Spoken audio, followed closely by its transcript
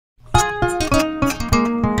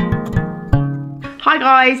Hi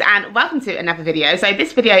guys, and welcome to another video. So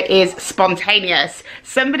this video is spontaneous.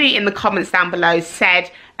 Somebody in the comments down below said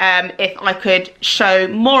if I could show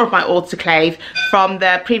more of my autoclave from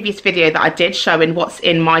the previous video that I did showing what's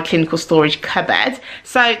in my clinical storage cupboard.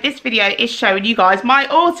 So this video is showing you guys my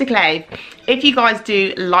autoclave. If you guys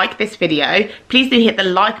do like this video, please do hit the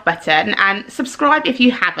like button and subscribe if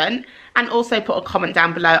you haven't, and also put a comment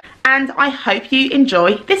down below, and I hope you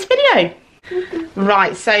enjoy this video.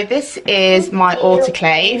 Right, so this is my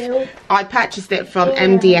autoclave. I purchased it from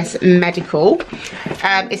MDS Medical.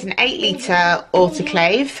 It's an 8-litre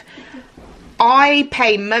autoclave. I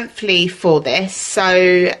pay monthly for this,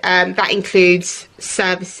 so that includes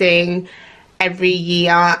servicing every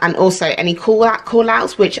year and also any call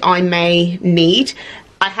outs which I may need.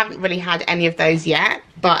 I haven't really had any of those yet,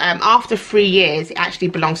 but after 3 years it actually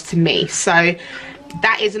belongs to me, so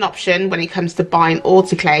that is an option when it comes to buying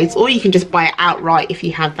autoclaves, or you can just buy it outright if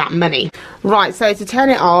you have that money. Right, so to turn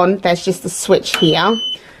it on, there's just a switch here,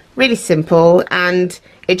 really simple, and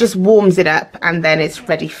it just warms it up and then it's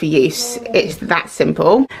ready for use. It's that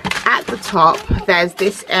simple. At the top there's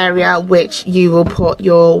this area which you will put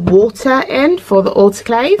your water in for the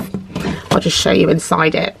autoclave. I'll just show you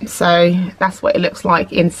inside it. So that's what it looks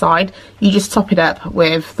like inside. You just top it up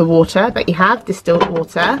with the water that you have, distilled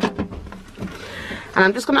water. And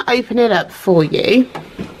I'm just going to open it up for you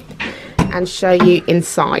and show you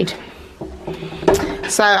inside.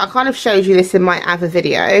 So I kind of showed you this in my other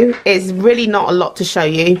video. It's really not a lot to show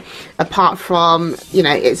you apart from, you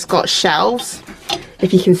know, it's got shelves.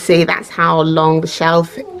 If you can see, that's how long the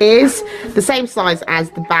shelf is. The same size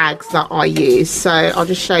as the bags that I use. So I'll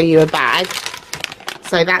just show you a bag.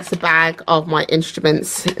 So that's a bag of my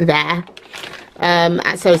instruments there.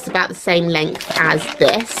 So it's about the same length as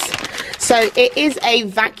this. So it is a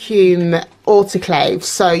vacuum autoclave,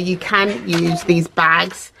 so you can use these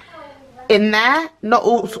bags in there. Not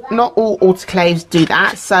all autoclaves do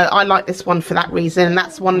that, so I like this one for that reason, and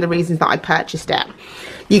that's one of the reasons that I purchased it.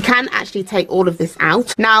 You can actually take all of this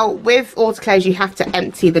out. Now with autoclaves you have to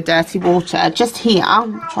empty the dirty water. Just here,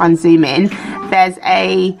 try and zoom in, there's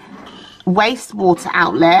a wastewater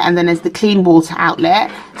outlet and then there's the clean water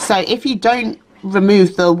outlet. So if you don't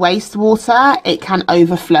remove the wastewater, it can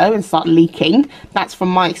overflow and start leaking. That's from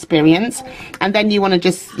my experience. And then you want to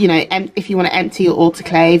just, you know, if you want to empty your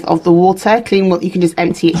autoclave of the water, clean water, you can just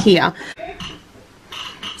empty it here.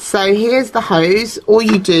 So here's the hose. All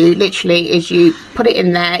you do literally is you put it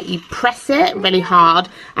in there, you press it really hard,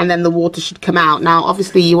 and then the water should come out. Now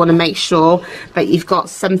obviously you want to make sure that you've got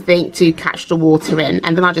something to catch the water in,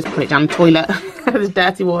 and then I just put it down the toilet. There's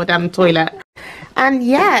dirty water down the toilet. And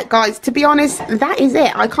yeah guys, to be honest, that is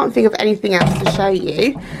it. I can't think of anything else to show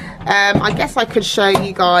you. I guess I could show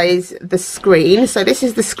you guys the screen. So this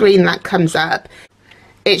is the screen that comes up.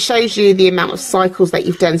 It shows you the amount of cycles that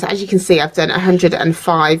you've done. So as you can see, I've done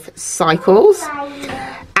 105 cycles,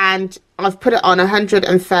 and I've put it on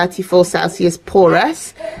 134 Celsius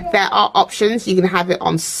porous. There are options. You can have it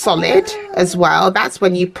on solid as well. That's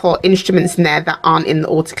when you put instruments in there that aren't in the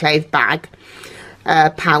autoclave bag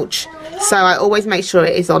pouch. So I always make sure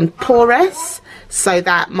it is on porous so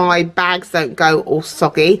that my bags don't go all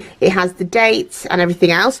soggy. It has the dates and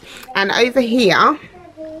everything else. And over here,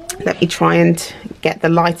 let me try and get the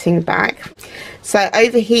lighting back. So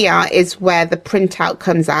over here is where the printout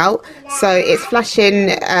comes out. So it's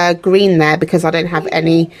flashing green there because I don't have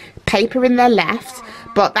any paper in there left,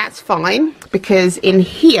 but that's fine because in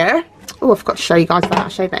here, oh, I forgot to show you guys that. I'll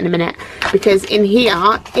show you that in a minute. Because in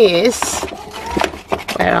here is,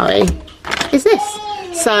 where are we? Is this.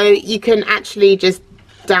 So you can actually just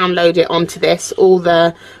download it onto this, all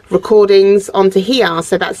the recordings onto here,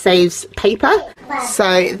 so that saves paper.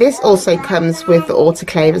 So this also comes with the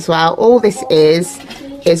autoclave as well. All this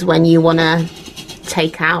is when you want to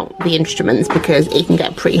take out the instruments because it can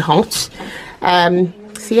get pretty hot.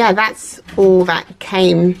 So yeah, that's all that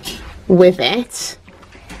came with it.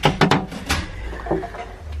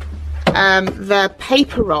 The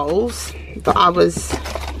paper rolls that I was...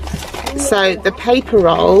 So the paper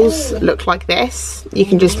rolls look like this. You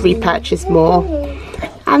can just repurchase more.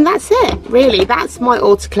 And that's it, really. That's my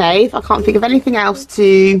autoclave. I can't think of anything else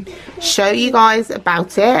to show you guys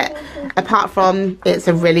about it, apart from it's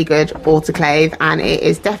a really good autoclave and it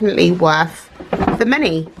is definitely worth the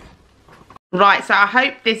money. Right, so I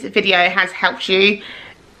hope this video has helped you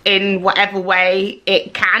in whatever way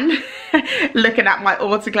it can looking at my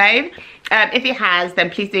autoclave. If it has, then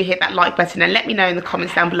please do hit that like button and let me know in the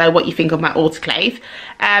comments down below what you think of my autoclave.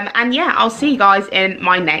 And yeah, I'll see you guys in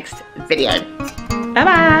my next video. Bye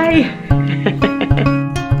bye.